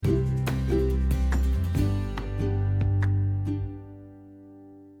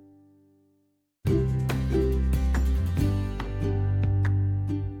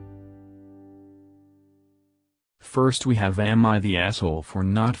First we have Am I the asshole for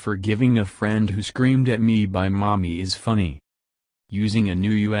not forgiving a friend who screamed at me by mommy is funny. Using a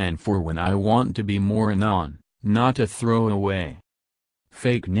new UN for when I want to be more anon, not a throwaway.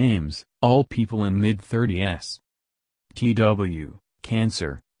 Fake names, all people in mid-30s. TW,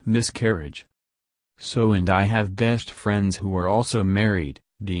 cancer, miscarriage. So and I have best friends who are also married,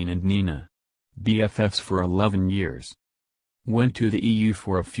 Dean and Nina. BFFs for 11 years. Went to the EU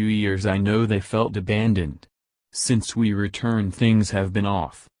for a few years. I know they felt abandoned. Since we returned things have been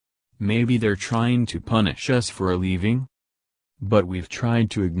off. Maybe they're trying to punish us for leaving? But we've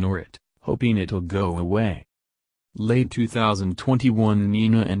tried to ignore it, hoping it'll go away. Late 2021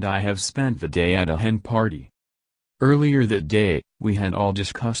 Nina and I have spent the day at a hen party. Earlier that day, we had all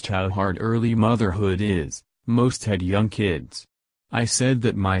discussed how hard early motherhood is. Most had young kids. I said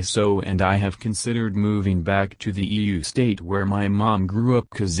that my and I have considered moving back to the EU state where my mom grew up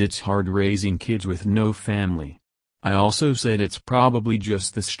cause it's hard raising kids with no family. I also said it's probably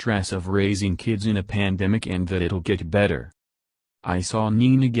just the stress of raising kids in a pandemic and that it'll get better. I saw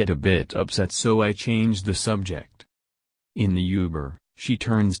Nina get a bit upset so I changed the subject. In the Uber, she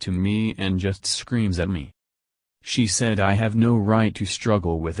turns to me and just screams at me. She said I have no right to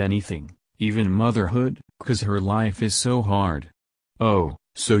struggle with anything, even motherhood, cause her life is so hard. Oh,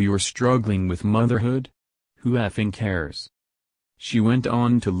 so you're struggling with motherhood? Who effing cares? She went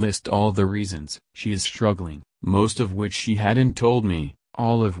on to list all the reasons she is struggling, most of which she hadn't told me,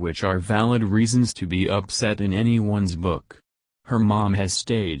 all of which are valid reasons to be upset in anyone's book. Her mom has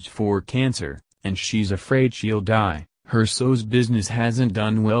stage 4 cancer, and she's afraid she'll die. Her so's business hasn't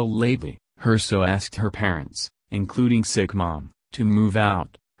done well lately. Her so asked her parents, including sick mom, to move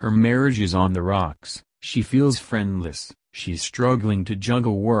out. Her marriage is on the rocks. She feels friendless. She's struggling to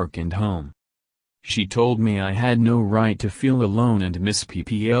juggle work and home. She told me I had no right to feel alone and miss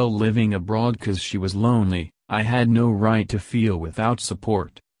PPL living abroad cause she was lonely. I had no right to feel without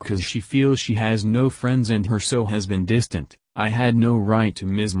support, cause she feels she has no friends and her so has been distant. I had no right to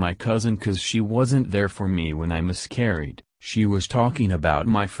miss my cousin cause she wasn't there for me when I miscarried. She was talking about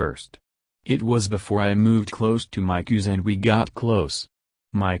my first. It was before I moved close to my cuz and we got close.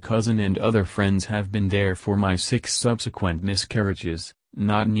 My cousin and other friends have been there for my 6 subsequent miscarriages,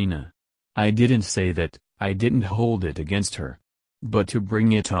 not Nina. I didn't say that, I didn't hold it against her. But to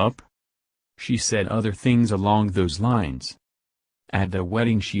bring it up? She said other things along those lines. At the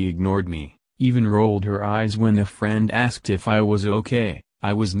wedding she ignored me, even rolled her eyes when a friend asked if I was okay.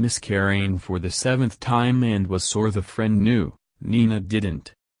 I was miscarrying for the 7th time and was sore. The friend knew, Nina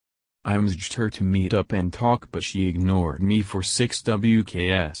didn't. I messaged her to meet up and talk but she ignored me for 6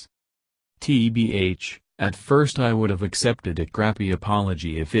 WKS. TBH, at first I would have accepted a crappy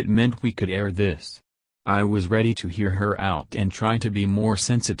apology if it meant we could air this. I was ready to hear her out and try to be more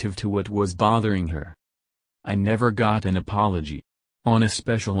sensitive to what was bothering her. I never got an apology. On a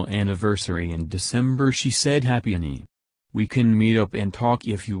special anniversary in December she said Happy Annie. We can meet up and talk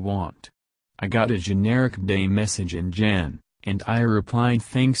if you want. I got a generic day message in Jan. And I replied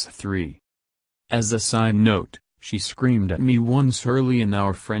thanks 3. As a side note, she screamed at me once early in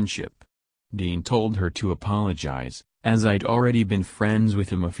our friendship. Dean told her to apologize, as I'd already been friends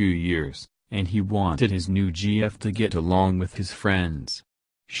with him a few years, and he wanted his new GF to get along with his friends.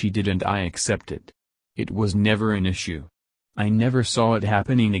 She did and I accepted. It was never an issue. I never saw it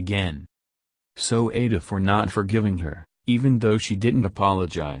happening again. So Ada for not forgiving her, even though she didn't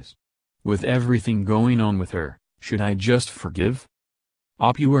apologize. With everything going on with her, should I just forgive?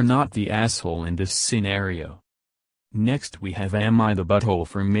 You are not the asshole in this scenario. Next we have Am I the butthole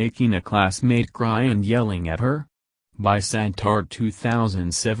for making a classmate cry and yelling at her? By Santard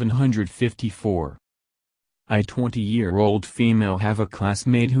 2754. I 20-year-old female have a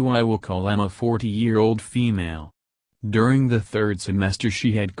classmate who I will call Emma 40-year-old female. During the 3rd semester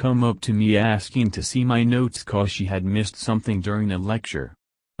she had come up to me asking to see my notes cause she had missed something during a lecture.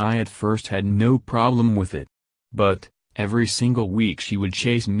 I at first had no problem with it. But, every single week she would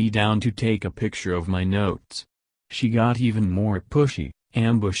chase me down to take a picture of my notes. She got even more pushy,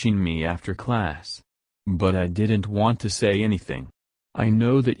 ambushing me after class. But I didn't want to say anything. I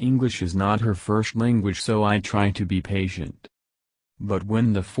know that English is not her first language so I try to be patient. But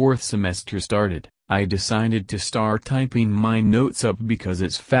when the 4th semester started, I decided to start typing my notes up because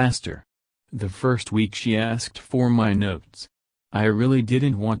it's faster. The first week she asked for my notes. I really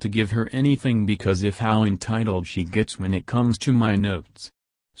didn't want to give her anything because of how entitled she gets when it comes to my notes.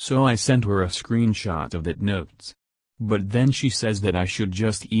 So I sent her a screenshot of that notes. But then she says that I should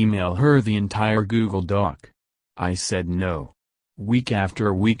just email her the entire Google Doc. I said no. Week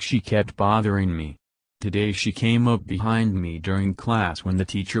after week she kept bothering me. Today she came up behind me during class when the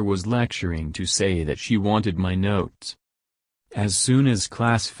teacher was lecturing to say that she wanted my notes. As soon as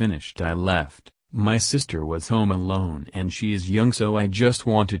class finished I left. My sister was home alone and she is young, so I just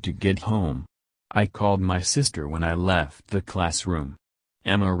wanted to get home. I called my sister when I left the classroom.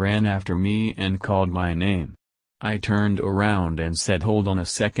 Emma ran after me and called my name. I turned around and said hold on a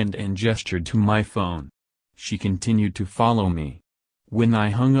second and gestured to my phone. She continued to follow me. When I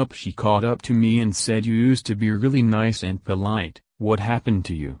hung up she caught up to me and said, "You used to be really nice and polite, what happened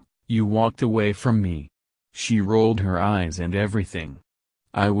to you? You walked away from me." She rolled her eyes and everything.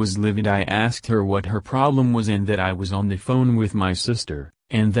 I was livid. I asked her what her problem was and that I was on the phone with my sister,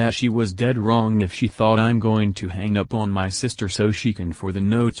 and that she was dead wrong if she thought I'm going to hang up on my sister so she can for the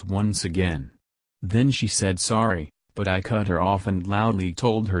notes once again. Then she said sorry, but I cut her off and loudly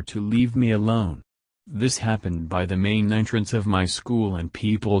told her to leave me alone. This happened by the main entrance of my school and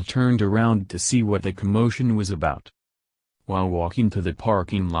people turned around to see what the commotion was about. While walking to the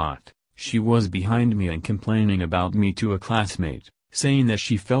parking lot, she was behind me and complaining about me to a classmate, saying that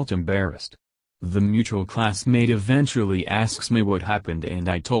she felt embarrassed. The mutual classmate eventually asks me what happened and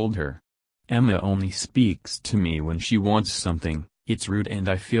I told her. Emma only speaks to me when she wants something, it's rude and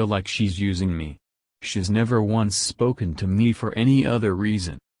I feel like she's using me. She's never once spoken to me for any other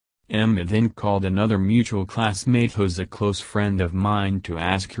reason. Emma then called another mutual classmate who's a close friend of mine to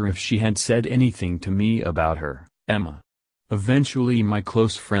ask her if she had said anything to me about her, Emma. Eventually my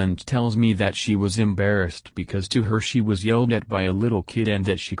close friend tells me that she was embarrassed because to her she was yelled at by a little kid and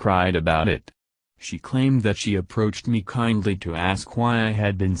that she cried about it. She claimed that she approached me kindly to ask why I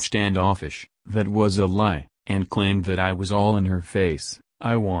had been standoffish, that was a lie, and claimed that I was all in her face.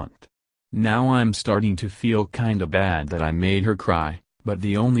 Now I'm starting to feel kinda bad that I made her cry, but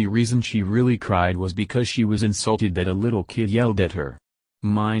the only reason she really cried was because she was insulted that a little kid yelled at her.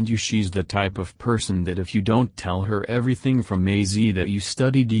 Mind you, she's the type of person that if you don't tell her everything from AZ that you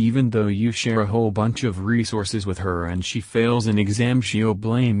studied, even though you share a whole bunch of resources with her, and she fails an exam, she'll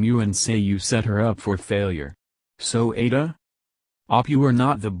blame you and say you set her up for failure. So Ada? You are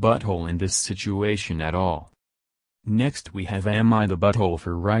not the butthole in this situation at all. Next we have Am I the Butthole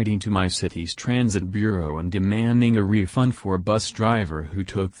for writing to my city's transit bureau and demanding a refund for a bus driver who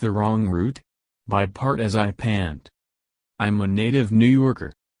took the wrong route? By part as I pant. I'm a native New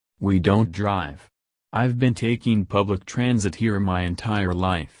Yorker. We don't drive. I've been taking public transit here my entire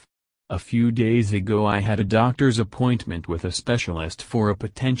life. A few days ago I had a doctor's appointment with a specialist for a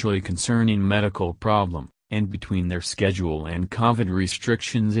potentially concerning medical problem, and between their schedule and COVID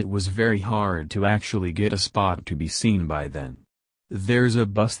restrictions it was very hard to actually get a spot to be seen by then. There's a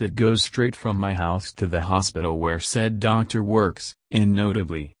bus that goes straight from my house to the hospital where said doctor works, and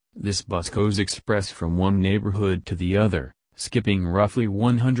notably, this bus goes express from one neighborhood to the other, skipping roughly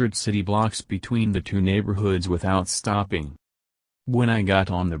 100 city blocks between the two neighborhoods without stopping. When I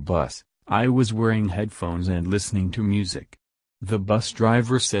got on the bus, I was wearing headphones and listening to music. The bus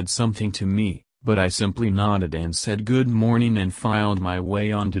driver said something to me, but I simply nodded and said good morning and filed my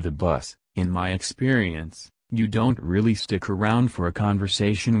way onto the bus. In my experience, you don't really stick around for a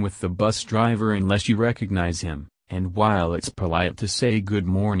conversation with the bus driver unless you recognize him. And while it's polite to say good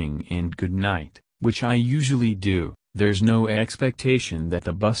morning and good night, which I usually do, there's no expectation that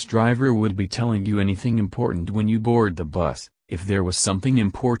the bus driver would be telling you anything important when you board the bus. If there was something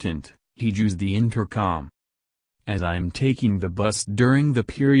important, he'd use the intercom. As I'm taking the bus during the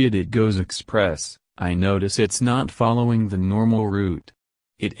period it goes express, I notice it's not following the normal route.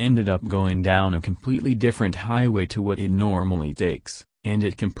 It ended up going down a completely different highway to what it normally takes. And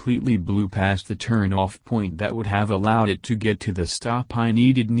it completely blew past the turn-off point that would have allowed it to get to the stop I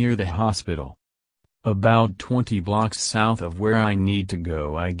needed near the hospital. About 20 blocks south of where I need to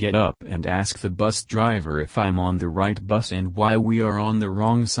go I get up and ask the bus driver if I'm on the right bus and why we are on the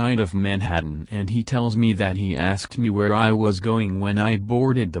wrong side of Manhattan, and he tells me that he asked me where I was going when I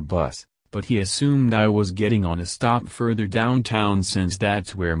boarded the bus, but he assumed I was getting on a stop further downtown since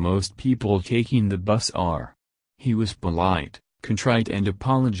that's where most people taking the bus are. He was polite, contrite and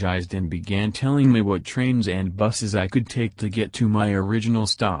apologized and began telling me what trains and buses I could take to get to my original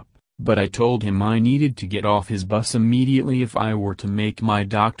stop, but I told him I needed to get off his bus immediately if I were to make my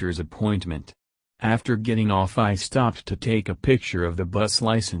doctor's appointment. After getting off I stopped to take a picture of the bus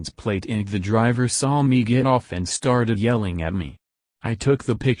license plate and the driver saw me get off and started yelling at me. I took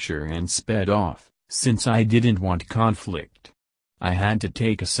the picture and sped off, since I didn't want conflict. I had to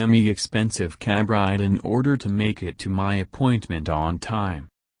take a semi-expensive cab ride in order to make it to my appointment on time.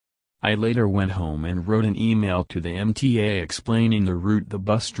 I later went home and wrote an email to the MTA explaining the route the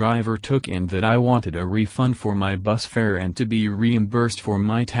bus driver took and that I wanted a refund for my bus fare and to be reimbursed for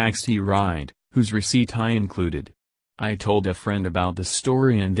my taxi ride, whose receipt I included. I told a friend about the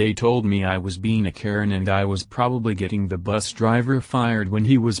story and they told me I was being a Karen and I was probably getting the bus driver fired when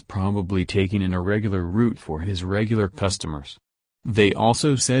he was probably taking an irregular route for his regular customers. They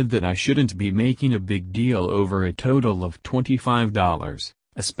also said that I shouldn't be making a big deal over a total of $25,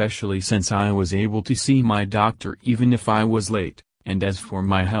 especially since I was able to see my doctor even if I was late, and as for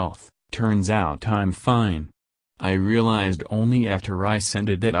my health, turns out I'm fine. I realized only after I sent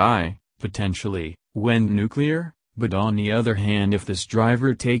it that I, potentially, went nuclear. But on the other hand, if this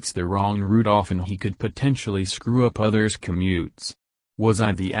driver takes the wrong route often he could potentially screw up others' commutes. Was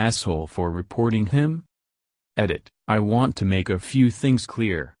I the asshole for reporting him? Edit. I want to make a few things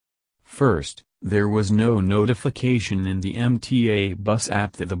clear. First, there was no notification in the MTA bus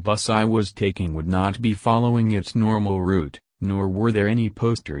app that the bus I was taking would not be following its normal route, nor were there any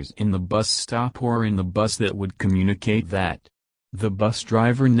posters in the bus stop or in the bus that would communicate that. The bus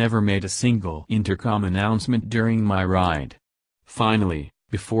driver never made a single intercom announcement during my ride. Finally,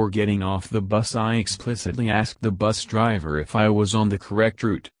 before getting off the bus I explicitly asked the bus driver if I was on the correct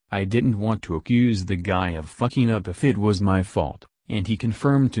route. I didn't want to accuse the guy of fucking up if it was my fault, and he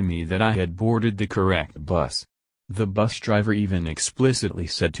confirmed to me that I had boarded the correct bus. The bus driver even explicitly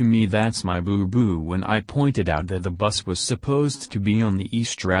said to me that's my boo-boo when I pointed out that the bus was supposed to be on the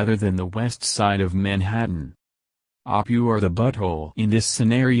east rather than the west side of Manhattan. You are the butthole in this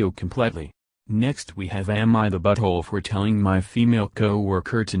scenario completely. Next we have Am I the butthole for telling my female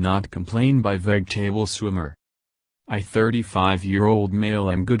co-worker to not complain by vegetable swimmer. I 35-year-old male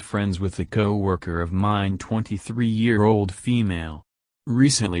am good friends with a co-worker of mine 23-year-old female.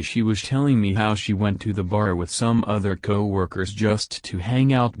 Recently she was telling me how she went to the bar with some other co-workers just to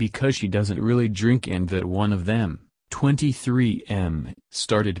hang out because she doesn't really drink and that one of them, 23M,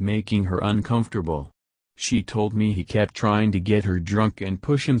 started making her uncomfortable. She told me he kept trying to get her drunk and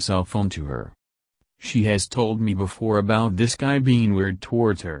push himself onto her. She has told me before about this guy being weird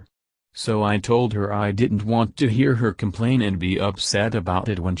towards her. So I told her I didn't want to hear her complain and be upset about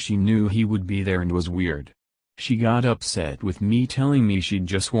it when she knew he would be there and was weird. She got upset with me telling me she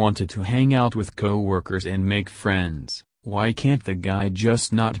just wanted to hang out with co-workers and make friends. Why can't the guy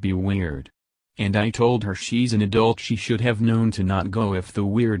just not be weird? And I told her she's an adult, she should have known to not go if the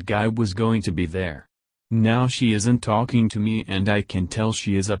weird guy was going to be there. Now she isn't talking to me and I can tell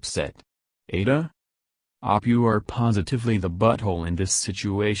she is upset. Ada? You are positively the butthole in this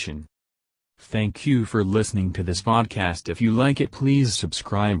situation. Thank you for listening to this podcast. If you like it, please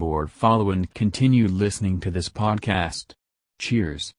subscribe or follow and continue listening to this podcast. Cheers.